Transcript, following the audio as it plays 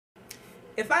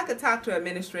If I could talk to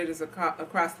administrators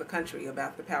across the country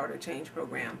about the Power to Change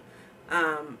program,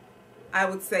 um, I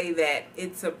would say that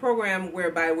it's a program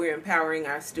whereby we're empowering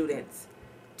our students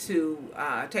to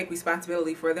take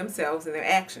responsibility for themselves and their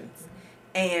actions.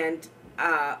 And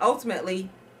ultimately,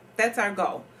 that's our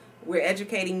goal. We're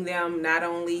educating them not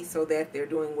only so that they're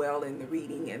doing well in the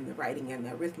reading and the writing and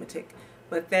the arithmetic,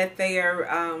 but that they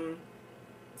are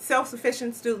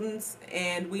self-sufficient students,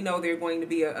 and we know they're going to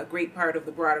be a great part of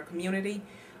the broader community.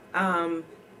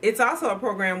 It's also a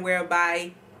program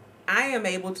whereby I am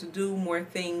able to do more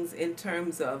things in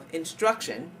terms of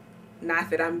instruction. Not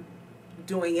that I'm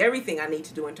doing everything I need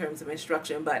to do in terms of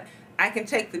instruction, but I can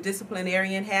take the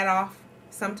disciplinarian hat off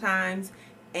sometimes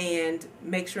and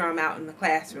make sure I'm out in the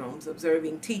classrooms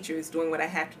observing teachers, doing what I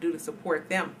have to do to support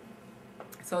them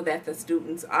so that the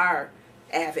students are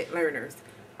avid learners.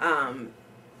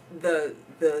 The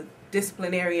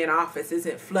disciplinarian office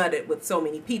isn't flooded with so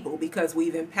many people because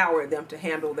we've empowered them to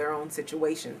handle their own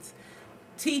situations.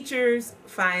 Teachers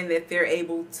find that they're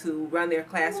able to run their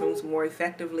classrooms more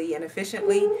effectively and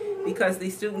efficiently because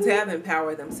these students have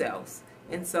empowered themselves.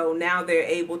 And so now they're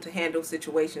able to handle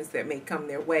situations that may come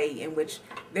their way in which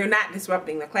they're not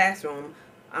disrupting the classroom.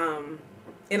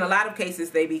 In a lot of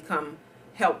cases, they become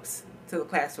helps to the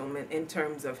classroom in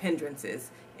terms of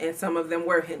hindrances, and some of them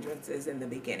were hindrances in the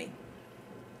beginning.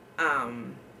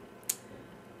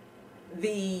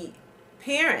 The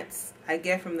parents, I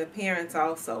get from the parents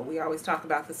also, we always talk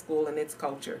about the school and its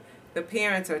culture. The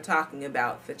parents are talking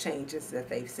about the changes that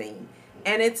they've seen.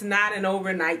 And it's not an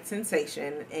overnight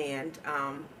sensation, and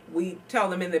we tell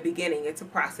them in the beginning it's a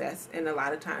process, and a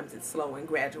lot of times it's slow and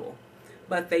gradual.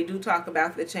 But they do talk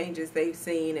about the changes they've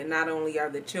seen, and not only are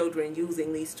the children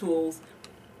using these tools,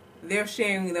 they're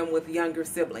sharing them with younger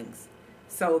siblings.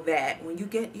 So that when you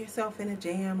get yourself in a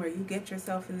jam or you get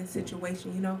yourself in this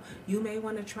situation, you know, you may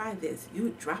want to try this.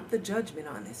 You drop the judgment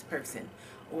on this person.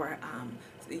 Or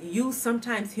use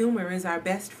sometimes humor is our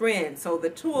best friend. So the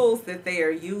tools that they are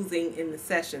using in the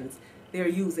sessions, they're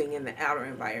using in the outer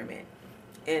environment.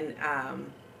 And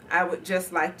I would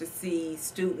just like to see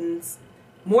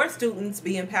more students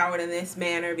be empowered in this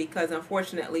manner, because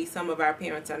unfortunately some of our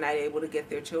parents are not able to get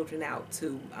their children out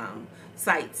to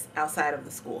sites outside of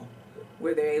the school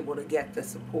where they're able to get the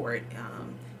support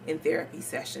in therapy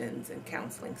sessions and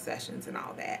counseling sessions and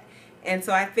all that. And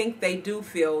so I think they do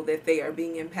feel that they are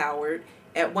being empowered.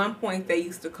 At one point they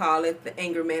used to call it the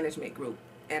anger management group,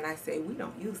 and I say we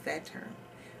don't use that term.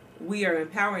 We are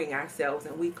empowering ourselves,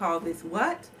 and we call this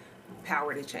what?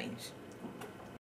 Power to Change.